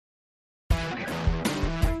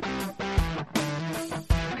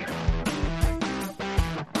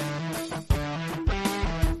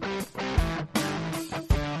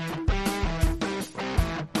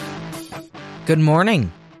Good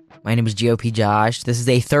morning. My name is GOP Josh. This is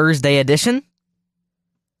a Thursday edition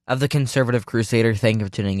of the Conservative Crusader. Thank you for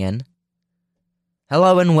tuning in.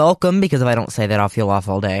 Hello and welcome, because if I don't say that, I'll feel off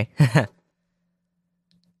all day.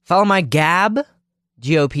 Follow my Gab,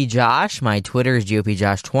 GOP Josh. My Twitter is GOP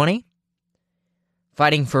Josh20.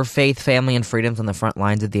 Fighting for faith, family, and freedoms on the front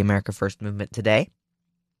lines of the America First movement today.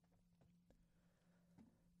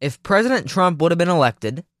 If President Trump would have been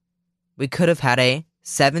elected, we could have had a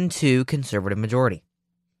 7-2 conservative majority.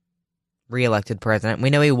 Re-elected president. We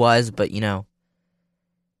know he was, but he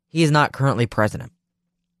is not currently president.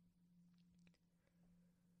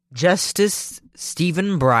 Justice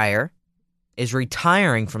Stephen Breyer is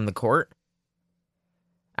retiring from the court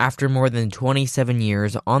after more than 27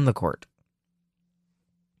 years on the court.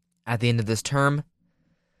 At the end of this term,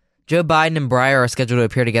 Joe Biden and Breyer are scheduled to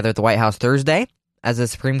appear together at the White House Thursday, as the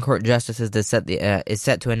Supreme Court Justice is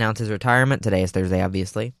set to announce his retirement. Today is Thursday,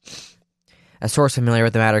 obviously. A source familiar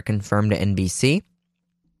with the matter confirmed to NBC.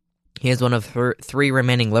 He is one of three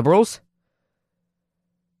remaining liberals.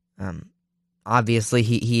 Obviously,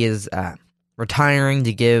 he is retiring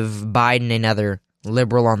to give Biden another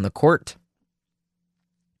liberal on the court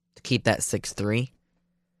to keep that 6-3.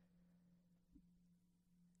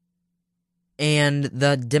 And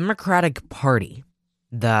the Democratic Party,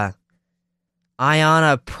 the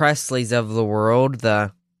Ayanna Presleys of the world,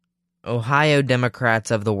 the Ohio Democrats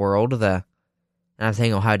of the world, and I'm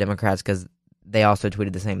saying Ohio Democrats because they also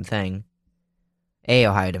tweeted the same thing.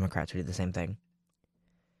 Ohio Democrats tweeted the same thing.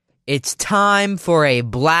 It's time for a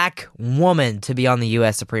black woman to be on the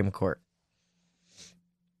U.S. Supreme Court.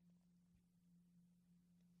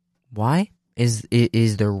 Why? Is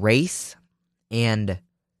the race and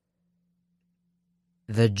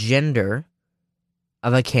the gender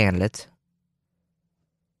of a candidate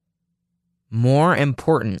more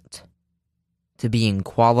important to being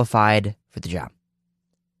qualified for the job?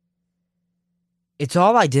 It's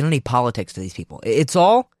all identity politics to these people. It's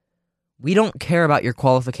all, we don't care about your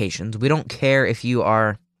qualifications. We don't care if you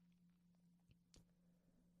are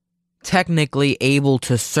technically able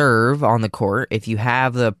to serve on the court, if you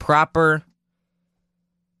have the proper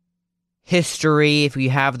history, if you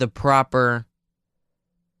have the proper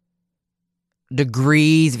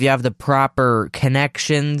degrees, if you have the proper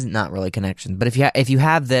connections, not really connections, but if you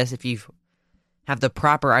have the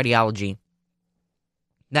proper ideology,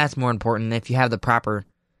 that's more important. If you have the proper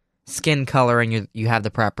skin color and you have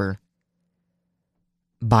the proper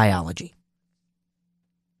biology.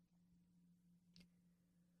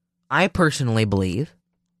 I personally believe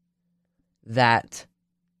that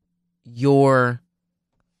your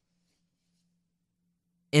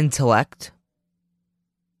intellect,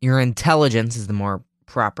 your intelligence is the more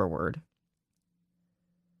proper word,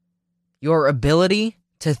 your ability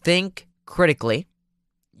to think critically,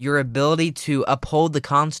 your ability to uphold the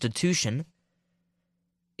Constitution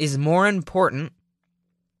is more important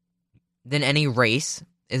than any race,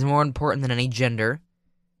 is more important than any gender,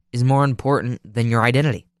 is more important than your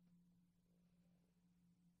identity.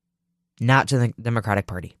 Not to the Democratic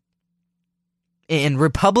Party. And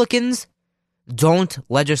Republicans don't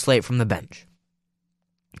legislate from the bench.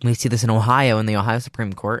 We see this in Ohio, in the Ohio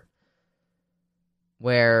Supreme Court,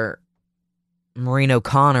 where Maureen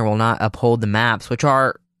O'Connor will not uphold the maps, which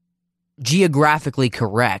are geographically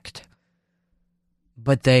correct,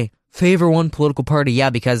 but they favor one political party,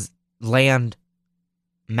 because land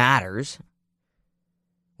matters.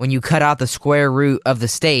 When you cut out the square root of the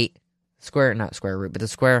state, the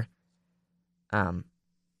square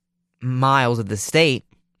miles of the state,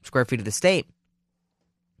 square feet of the state,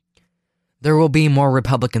 there will be more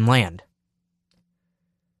Republican land.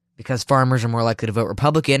 Because farmers are more likely to vote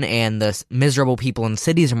Republican, and the miserable people in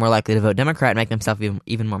cities are more likely to vote Democrat and make themselves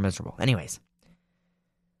even more miserable. Anyways.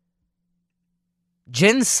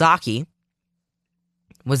 Jen Psaki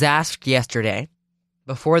was asked yesterday,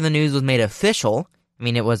 before the news was made official,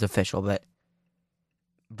 it was official, but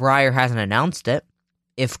Breyer hasn't announced it,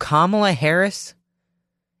 if Kamala Harris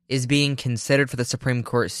is being considered for the Supreme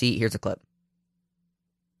Court seat. Here's a clip.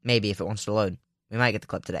 Maybe, if it wants to load. We might get the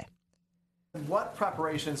clip today. What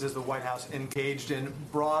preparations is the White House engaged in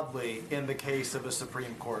broadly in the case of a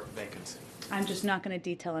Supreme Court vacancy? I'm just not going to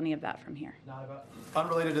detail any of that from here.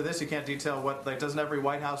 Unrelated to this, you can't detail what, doesn't every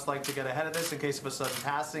White House like to get ahead of this in case of a sudden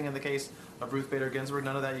passing in the case of Ruth Bader Ginsburg?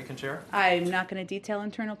 None of that you can share? I'm not going to detail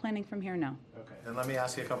internal planning from here, no. Okay, then let me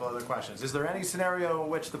ask you a couple other questions. Is there any scenario in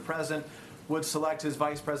which the president would select his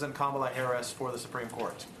Vice President Kamala Harris for the Supreme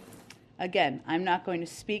Court? Again, I'm not going to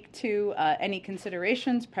speak to any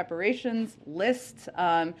considerations, preparations, lists,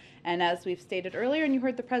 and as we've stated earlier, and you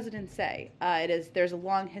heard the president say, there's a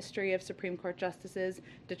long history of Supreme Court justices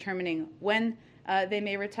determining when they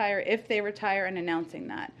may retire, if they retire, and announcing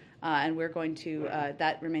that. And we're going to,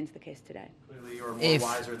 that remains the case today. Clearly, you're more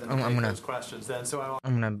wiser than to take those questions then. So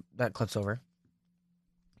that clip's over.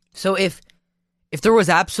 So if there was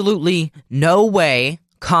absolutely no way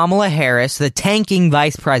Kamala Harris, the tanking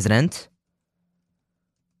vice president,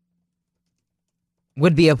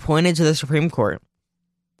 would be appointed to the Supreme Court,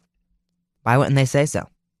 why wouldn't they say so?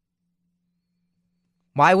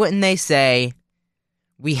 Why wouldn't they say,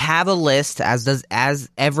 we have a list, as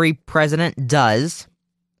every president does,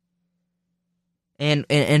 and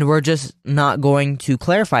we're just not going to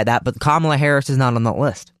clarify that, but Kamala Harris is not on that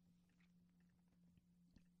list.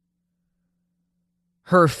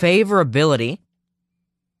 Her favorability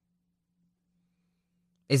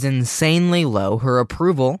is insanely low. Her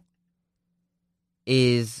approval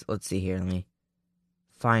is, let's see here, let me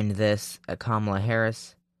find this at Kamala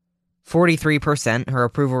Harris. 43%. Her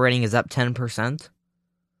approval rating is up 10%.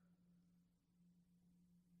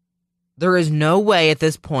 There is no way at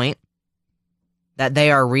this point that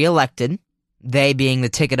they are reelected, they being the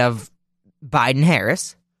ticket of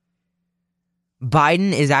Biden-Harris.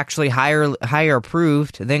 Biden is actually higher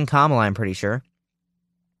approved than Kamala, I'm pretty sure.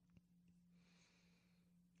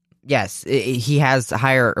 Yes, he has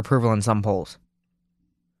higher approval in some polls.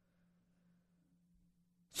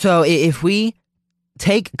 So if we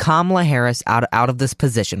take Kamala Harris out of this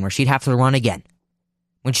position where she'd have to run again,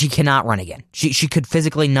 when she cannot run again, she could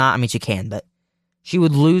physically not, I mean she can, but she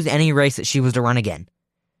would lose any race that she was to run again.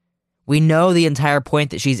 We know the entire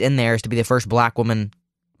point that she's in there is to be the first black woman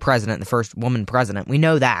president, the first woman president. We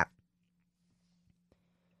know that.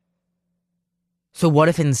 So what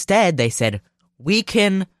if instead they said, we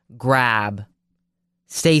can grab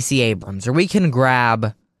Stacey Abrams, or we can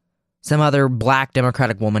grab some other black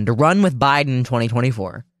Democratic woman to run with Biden in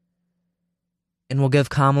 2024, and we'll give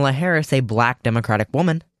Kamala Harris, a black Democratic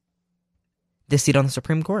woman, this seat on the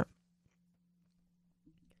Supreme Court.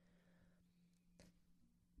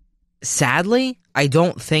 Sadly, I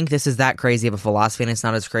don't think this is that crazy of a philosophy, and it's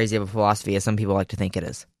not as crazy of a philosophy as some people like to think it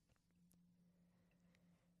is.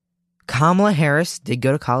 Kamala Harris did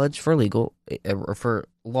go to college for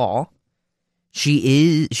law.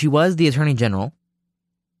 She was the Attorney General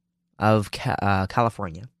of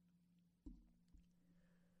California.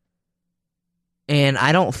 And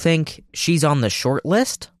I don't think she's on the short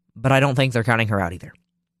list, but I don't think they're counting her out either.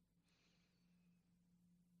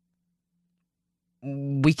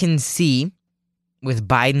 We can see, with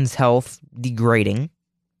Biden's health degrading,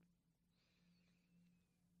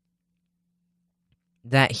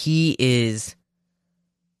 that he is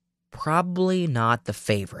probably not the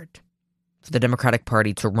favorite for the Democratic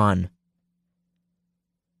Party to run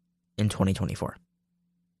in 2024.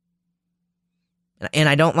 And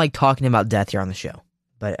I don't like talking about death here on the show,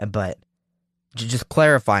 but just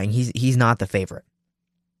clarifying, he's not the favorite.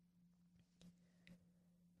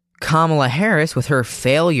 Kamala Harris, with her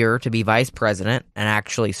failure to be vice president and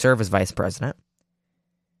actually serve as vice president,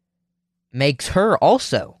 makes her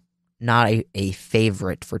also not a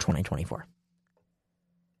favorite for 2024.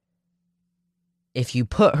 If you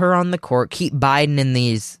put her on the court, keep Biden in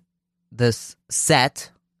this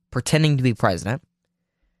set, pretending to be president,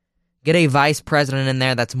 get a vice president in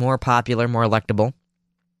there that's more popular, more electable,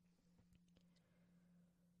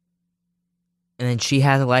 and then she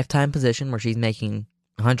has a lifetime position where she's making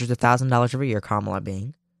hundreds of $1,000s every year, Kamala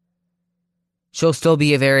being. She'll still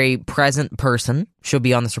be a very present person. She'll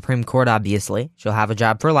be on the Supreme Court, obviously. She'll have a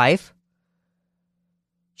job for life.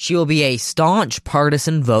 She will be a staunch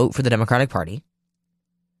partisan vote for the Democratic Party.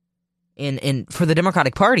 And for the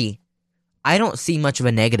Democratic Party, I don't see much of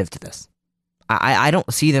a negative to this. I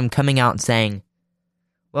don't see them coming out and saying,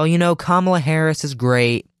 well, you know, Kamala Harris is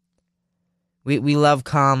great. We love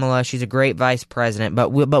Kamala. She's a great vice president, but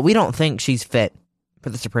we don't think she's fit for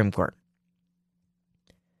the Supreme Court.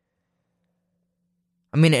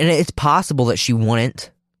 I mean, and it's possible that she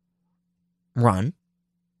wouldn't run,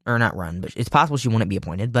 or not run, but it's possible she wouldn't be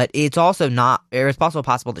appointed, but it's also not, or it's also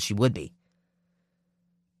possible that she would be.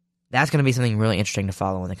 That's going to be something really interesting to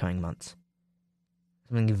follow in the coming months.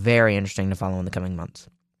 Something very interesting to follow in the coming months.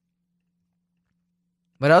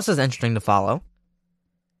 What else is interesting to follow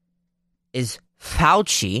is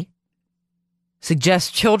Fauci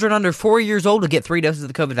suggests children under 4 years old to get 3 doses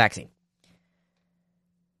of the COVID vaccine.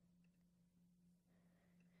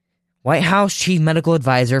 White House Chief Medical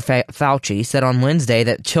Advisor Fauci said on Wednesday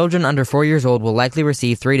that children under 4 years old will likely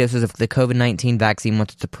receive 3 doses of the COVID-19 vaccine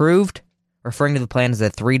once it's approved, referring to the plan as a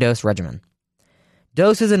 3-dose regimen.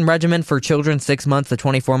 Doses and regimen for children 6 months to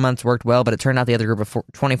 24 months worked well, but it turned out the other group of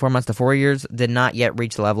 24 months to 4 years did not yet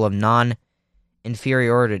reach the level of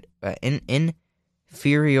inferiority,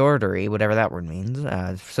 whatever that word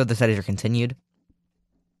means. So the studies are continued.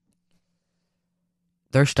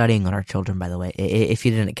 They're studying on our children, by the way, if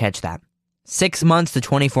you didn't catch that. 6 months to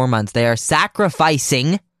 24 months, they are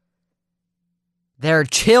sacrificing their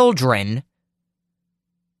children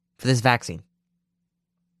for this vaccine.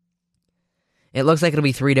 It looks like it'll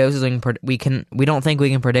be 3 doses. We don't think we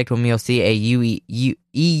can predict when we'll see a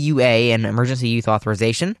EUA, an emergency use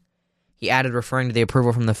authorization. He added, referring to the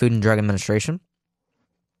approval from the Food and Drug Administration.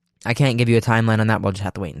 I can't give you a timeline on that. We'll just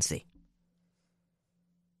have to wait and see.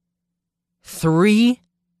 3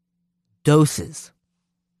 doses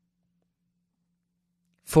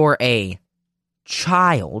for a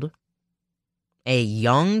child, a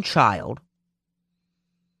young child,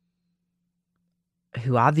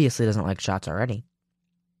 who obviously doesn't like shots already.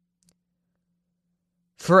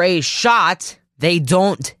 For a shot they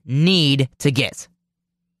don't need to get.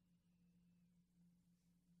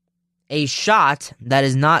 A shot that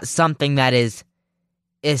is not something that is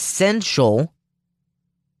essential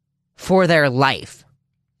for their life.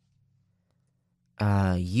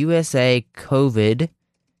 USA COVID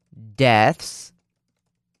deaths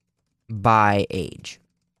by age.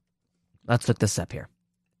 Let's look this up here.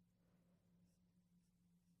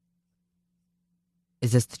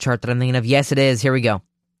 Is this the chart that I'm thinking of? Yes, it is. Here we go.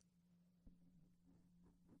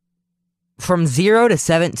 From 0 to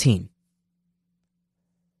 17.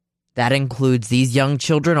 That includes these young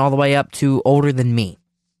children all the way up to older than me.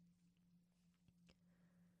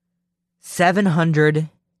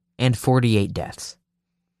 748 deaths.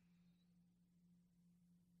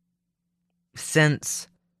 Since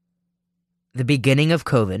the beginning of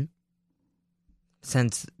COVID,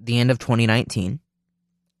 since the end of 2019,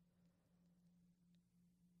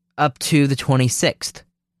 up to the 26th,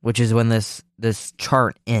 which is when this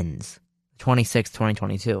chart ends, 26th,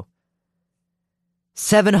 2022.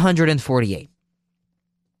 748.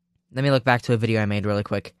 Let me look back to a video I made really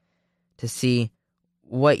quick to see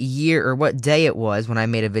what year or what day it was when I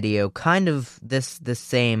made a video kind of this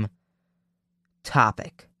same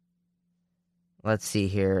topic. Let's see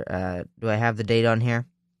here. Do I have the date on here?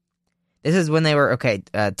 This is when they were,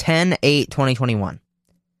 10/8/2021.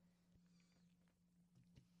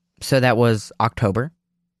 So that was October,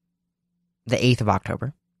 the 8th of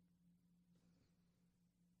October.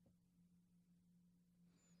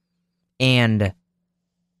 And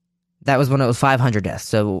that was when it was 500 deaths.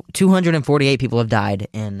 So 248 people have died,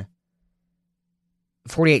 and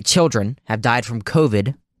 48 children have died from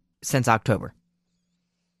COVID since October.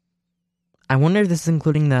 I wonder if this is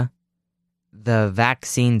including the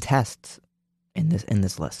vaccine tests in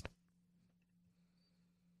this list.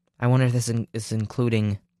 I wonder if this is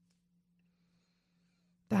including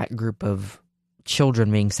that group of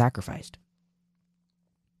children being sacrificed.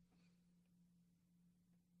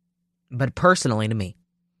 But personally, to me,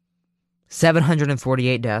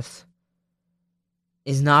 748 deaths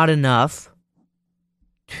is not enough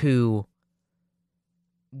to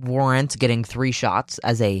warrant getting 3 shots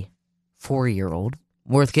as a 4-year-old,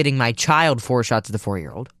 worth getting my child 4 shots as a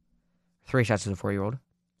 4-year-old, 3 shots as a 4-year-old.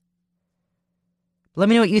 Let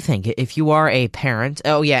me know what you think. If you are a parent,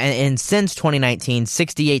 and since 2019,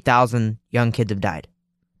 68,000 young kids have died.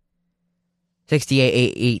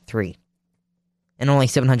 68,883. And only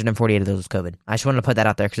 748 of those was COVID. I just wanted to put that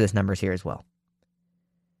out there because this number's here as well.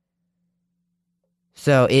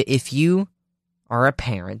 So if you are a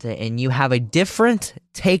parent and you have a different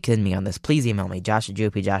take than me on this, please email me,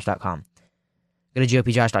 josh@gopjosh.com. Go to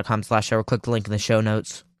gopjosh.com/show or click the link in the show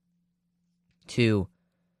notes to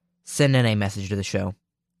send in a message to the show.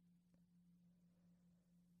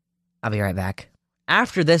 I'll be right back.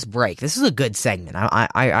 After this break, this is a good segment.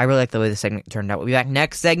 I really like the way the segment turned out. We'll be back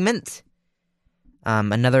next segment.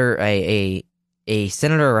 Another a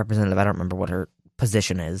senator or representative, I don't remember what her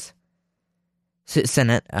position is,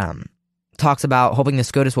 Senate, talks about hoping the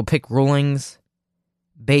SCOTUS will pick rulings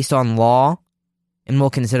based on law and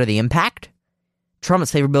will consider the impact.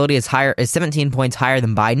 Trump's favorability is 17 points higher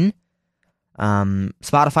than Biden.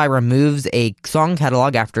 Spotify removes a song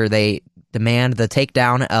catalog after they demand the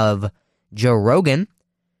takedown of Joe Rogan.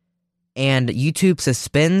 And YouTube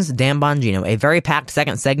suspends Dan Bongino. A very packed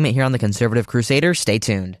second segment here on the Conservative Crusader. Stay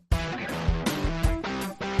tuned.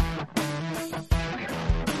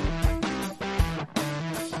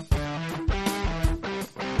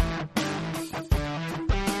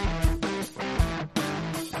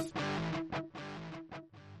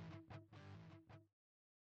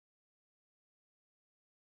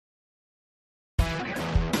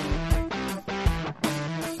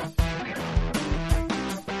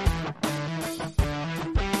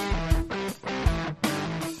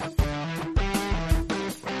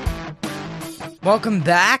 Welcome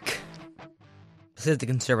back. This is the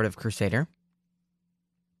Conservative Crusader.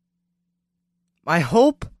 I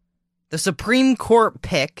hope the Supreme Court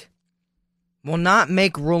pick will not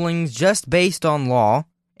make rulings just based on law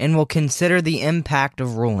and will consider the impact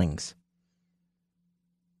of rulings.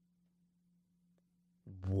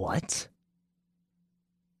 What?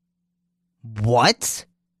 What?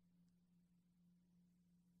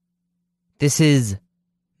 This is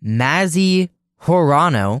Mazi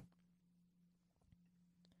Horano.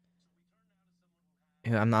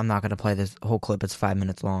 I'm not going to play this whole clip. It's 5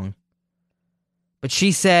 minutes long. But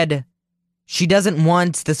she said she doesn't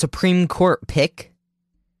want the Supreme Court pick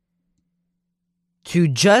to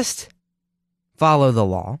just follow the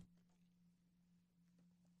law,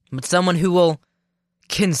 but someone who will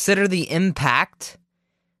consider the impact,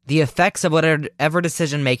 the effects of whatever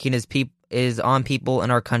decision making is on people in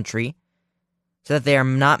our country, so that they are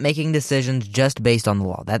not making decisions just based on the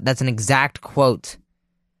law. That's an exact quote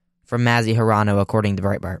from Mazi Horano, according to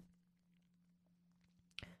Breitbart.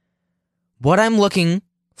 What I'm looking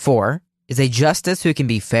for is a justice who can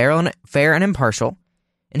be fair and impartial,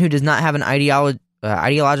 and who does not have an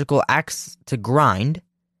ideological axe to grind,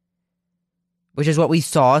 which is what we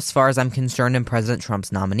saw, as far as I'm concerned, in President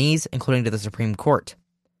Trump's nominees, including to the Supreme Court.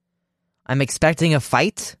 I'm expecting a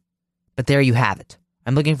fight, but there you have it.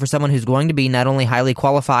 I'm looking for someone who's going to be not only highly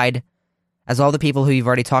qualified, as all the people who you've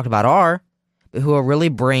already talked about are, but who will really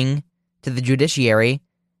bring to the judiciary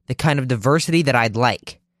the kind of diversity that I'd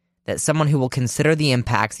like. That someone who will consider the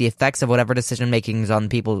impacts, the effects of whatever decision making is on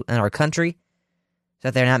people in our country, so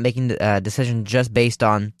that they're not making decisions just based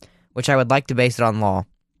on, which I would like to base it on law.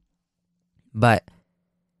 But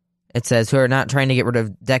it says, who are not trying to get rid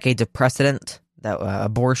of decades of precedent, that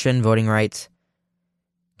abortion, voting rights,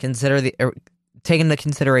 take into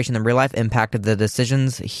consideration the real-life impact of the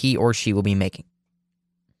decisions he or she will be making.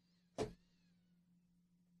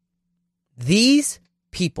 These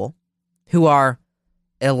people who are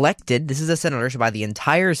elected, this is a senatorship by the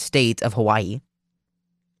entire state of Hawaii,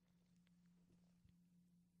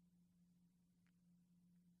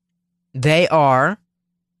 they are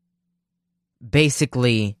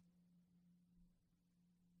basically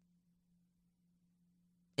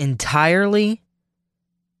entirely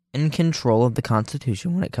in control of the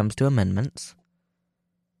Constitution when it comes to amendments.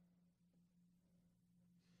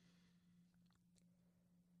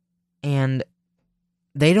 And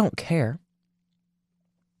they don't care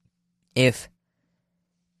if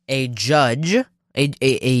a judge,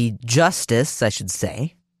 a justice, I should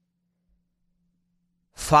say,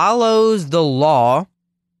 follows the law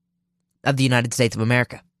of the United States of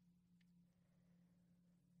America.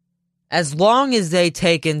 As long as they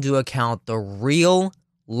take into account the real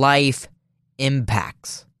life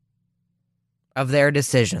impacts of their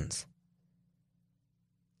decisions,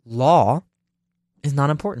 law is not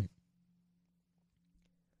important.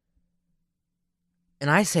 And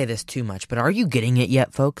I say this too much, but are you getting it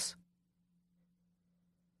yet, folks?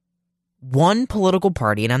 One political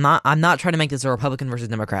party, and I'm not trying to make this a Republican versus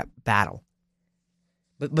Democrat battle,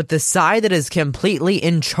 but the side that is completely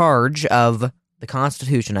in charge of the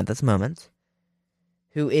Constitution at this moment,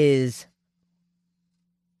 who is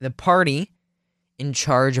the party in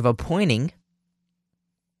charge of appointing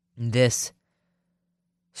this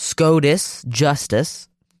SCOTUS justice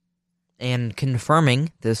and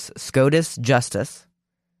confirming this SCOTUS justice,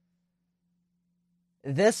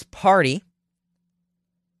 this party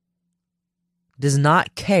does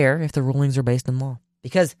not care if the rulings are based on law.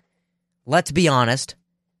 Because, let's be honest,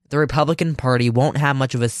 the Republican Party won't have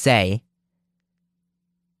much of a say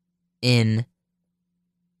in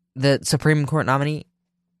the Supreme Court nominee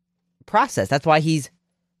process. That's why he's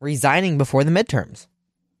resigning before the midterms.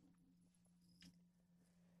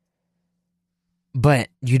 But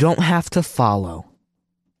you don't have to follow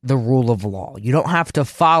the rule of law. You don't have to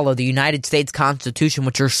follow the United States Constitution,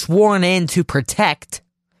 which you're sworn in to protect,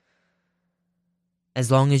 as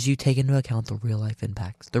long as you take into account the real-life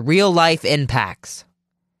impacts. The real-life impacts.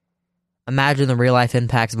 Imagine the real-life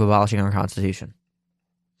impacts of abolishing our Constitution.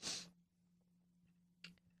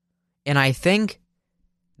 And I think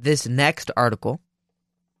this next article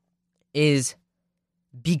is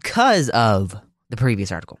because of the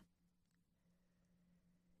previous article.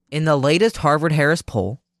 In the latest Harvard-Harris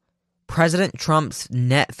poll, President Trump's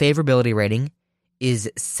net favorability rating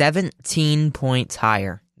is 17 points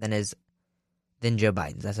higher than Joe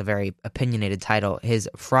Biden's. That's a very opinionated title. His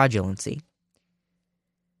fraudulency.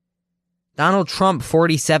 Donald Trump,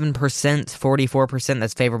 47%, 44%.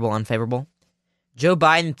 That's favorable, unfavorable. Joe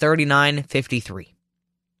Biden, 39, 53.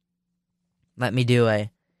 Let me do a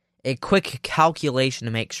quick calculation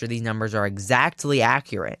to make sure these numbers are exactly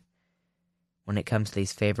accurate. when it comes to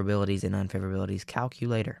these favorabilities and unfavorabilities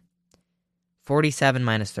calculator. 47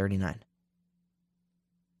 minus 39.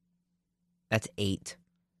 That's 8.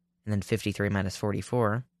 And then 53 minus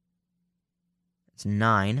 44. It's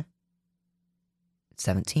 9. It's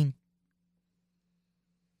 17.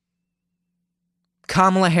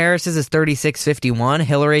 Kamala Harris's is 36.51.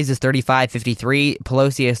 Hillary's is 35.53.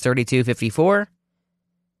 Pelosi is 32.54.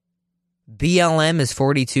 BLM is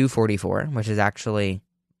 42.44, which is actually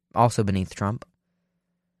also beneath Trump.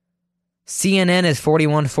 CNN is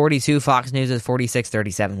 41.42. Fox News is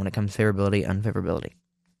 46.37 when it comes to favorability, unfavorability.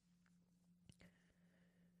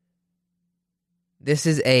 This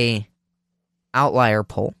is a outlier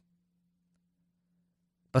poll.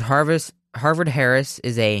 But Harvard-Harris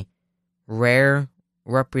is a rare,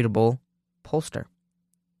 reputable pollster.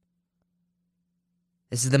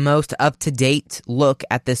 This is the most up-to-date look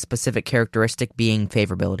at this specific characteristic being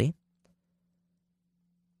favorability.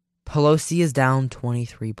 Pelosi is down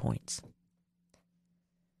 23 points.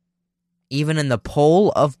 Even in the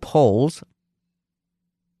poll of polls,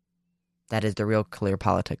 that is the Real Clear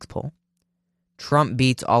Politics poll, Trump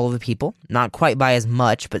beats all of the people. Not quite by as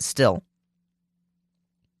much, but still.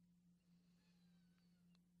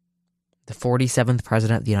 The 47th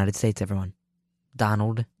President of the United States, everyone.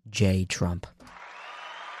 Donald J. Trump.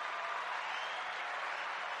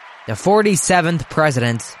 The 47th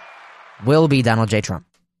President will be Donald J. Trump.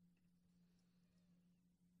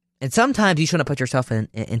 And sometimes you shouldn't put yourself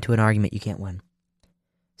into an argument you can't win.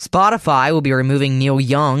 Spotify will be removing Neil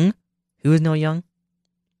Young. Who is Neil Young?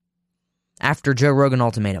 After Joe Rogan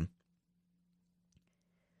ultimatum.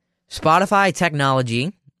 Spotify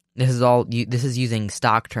technology, this is using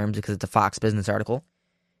stock terms because it's a Fox Business article,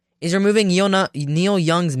 is removing Neil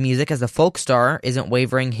Young's music as the folk star isn't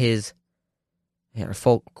wavering his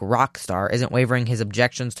folk rock star isn't wavering his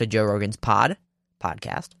objections to Joe Rogan's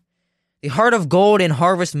podcast. The Heart of Gold and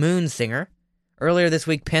Harvest Moon singer earlier this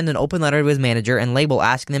week penned an open letter to his manager and label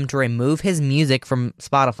asking them to remove his music from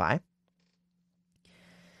Spotify,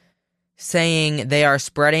 saying they are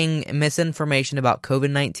spreading misinformation about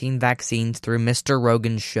COVID-19 vaccines through Mr.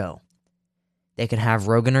 Rogan's show. They can have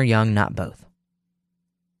Rogan or Young, not both.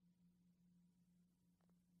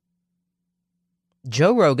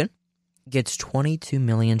 Joe Rogan gets 22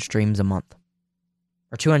 million streams a month.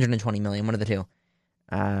 Or 220 million, one of the two.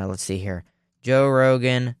 Let's see here. Joe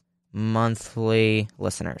Rogan monthly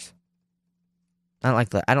listeners. I don't like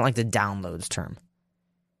the downloads term.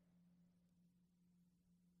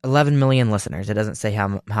 11 million listeners. It doesn't say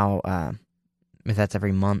how if that's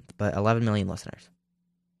every month, but 11 million listeners.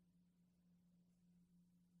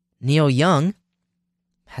 Neil Young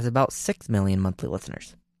has about 6 million monthly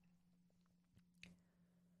listeners.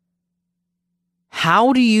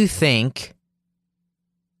 How do you think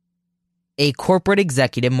a corporate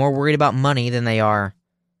executive, more worried about money than they are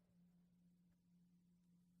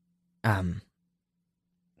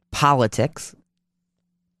politics,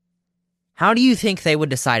 how do you think they would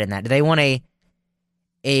decide on that? Do they want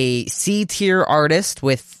a C-tier artist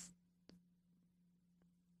with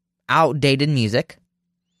outdated music?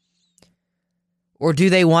 Or do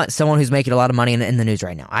they want someone who's making a lot of money in the news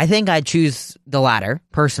right now? I think I'd choose the latter,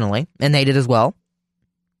 personally, and they did as well.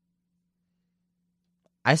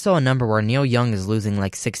 I saw a number where Neil Young is losing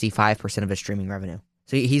like 65% of his streaming revenue.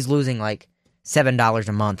 So he's losing like $7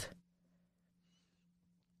 a month.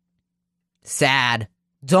 Sad.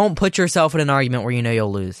 Don't put yourself in an argument where you know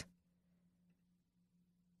you'll lose.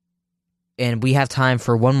 And we have time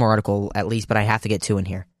for one more article at least, but I have to get two in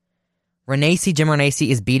here. Jim Renacci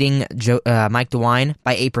is beating Mike DeWine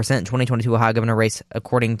by 8% in 2022 Ohio governor race,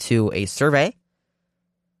 according to a survey.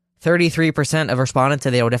 33% of respondents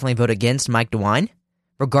said they will definitely vote against Mike DeWine,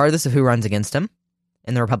 regardless of who runs against him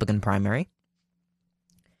in the Republican primary.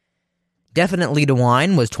 Definitely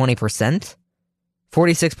DeWine was 20%.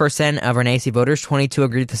 46% of Renacci voters, 22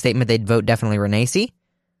 agreed with the statement they'd vote definitely Renacci.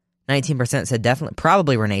 19% said definitely,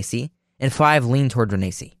 probably Renacci, and 5 leaned toward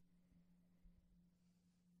Renacci.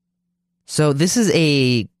 So this is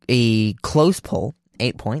a close poll,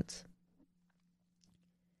 8 points.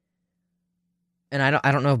 And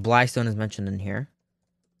I don't know if Blystone is mentioned in here.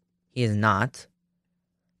 He is not.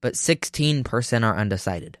 But 16% are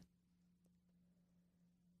undecided.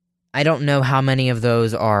 I don't know how many of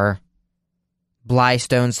those are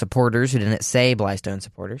Blystone supporters who didn't say Blystone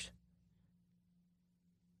supporters.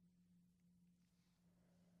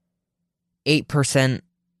 8%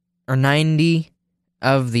 or 90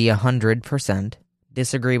 of the 100%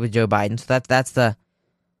 disagree with Joe Biden. So that's a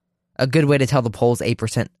good way to tell the polls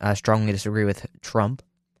 8% strongly disagree with Trump.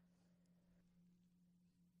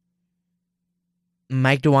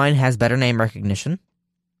 Mike DeWine has better name recognition.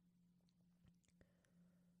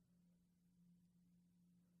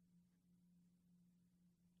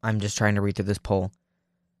 I'm just trying to read through this poll.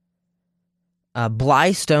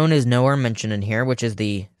 Bly Stone is nowhere mentioned in here, which is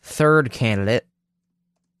the third candidate.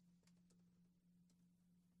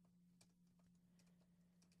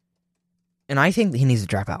 And I think he needs to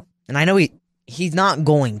drop out. And I know he's not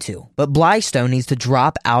going to, but Bly Stone needs to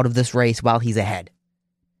drop out of this race while he's ahead.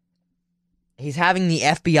 He's having the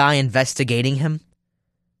FBI investigating him.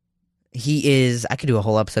 I could do a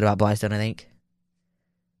whole episode about Bly Stone, I think.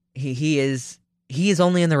 He is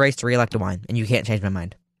only in the race to re-elect DeWine, and you can't change my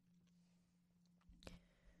mind.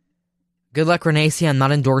 Good luck, Renacy. I'm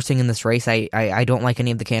not endorsing in this race. I don't like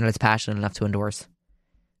any of the candidates passionate enough to endorse.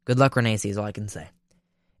 Good luck, Renacy, is all I can say.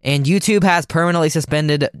 And YouTube has permanently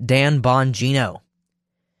suspended Dan Bongino.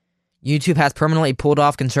 YouTube has permanently pulled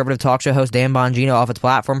off conservative talk show host Dan Bongino off its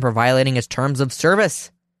platform for violating its terms of service.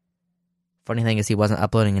 Funny thing is he wasn't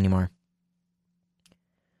uploading anymore.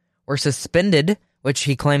 Or suspended, which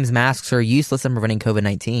he claims masks are useless in preventing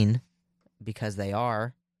COVID-19. Because they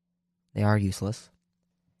are. They are useless.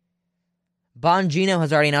 Bongino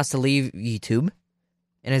has already announced to leave YouTube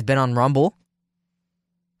and has been on Rumble.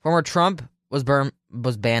 Former Trump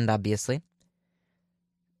was banned, obviously.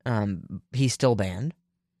 He's still banned.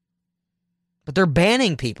 But they're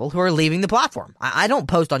banning people who are leaving the platform. I don't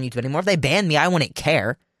post on YouTube anymore. If they ban me, I wouldn't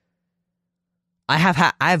care.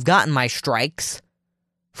 I've gotten my strikes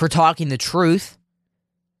for talking the truth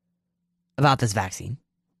about this vaccine.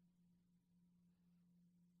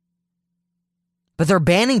 But they're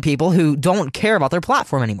banning people who don't care about their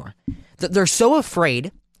platform anymore. They're so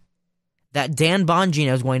afraid that Dan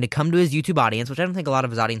Bongino is going to come to his YouTube audience, which I don't think a lot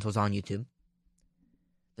of his audience was on YouTube.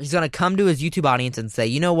 He's going to come to his YouTube audience and say,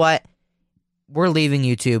 you know what? We're leaving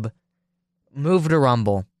YouTube. Move to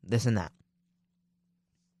Rumble. This and that.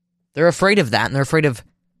 They're afraid of that, and they're afraid of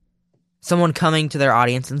someone coming to their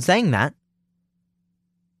audience and saying that.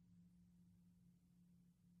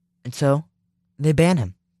 And so, they ban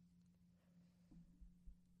him.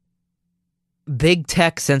 Big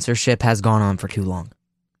tech censorship has gone on for too long.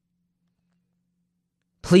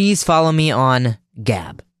 Please follow me on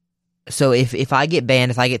Gab. So if I get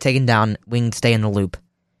banned, if I get taken down, we can stay in the loop.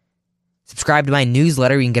 Subscribe to my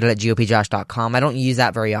newsletter. You can get it at gopjosh.com. I don't use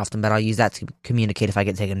that very often, but I'll use that to communicate if I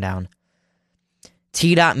get taken down.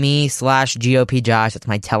 T.me/gopjosh. That's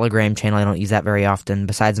my Telegram channel. I don't use that very often,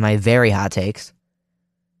 besides my very hot takes.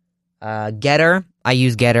 Getter. I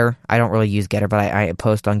use Getter. I don't really use Getter, but I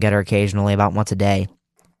post on Getter occasionally, about once a day.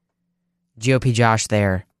 GOP Josh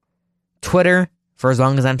there. Twitter, for as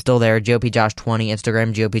long as I'm still there, GOP Josh 20.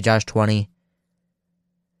 Instagram, GOP Josh 20.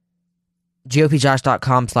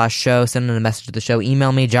 GOPjosh.com/show. Send in a message to the show.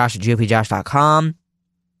 Email me, josh@gopjosh.com. I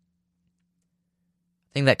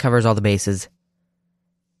think that covers all the bases.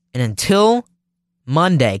 And until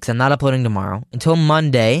Monday, because I'm not uploading tomorrow, until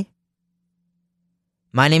Monday,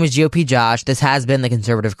 my name is GOP Josh. This has been the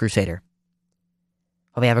Conservative Crusader.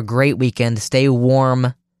 Hope you have a great weekend. Stay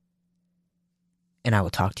warm. And I will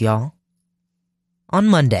talk to y'all on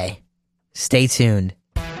Monday. Stay tuned.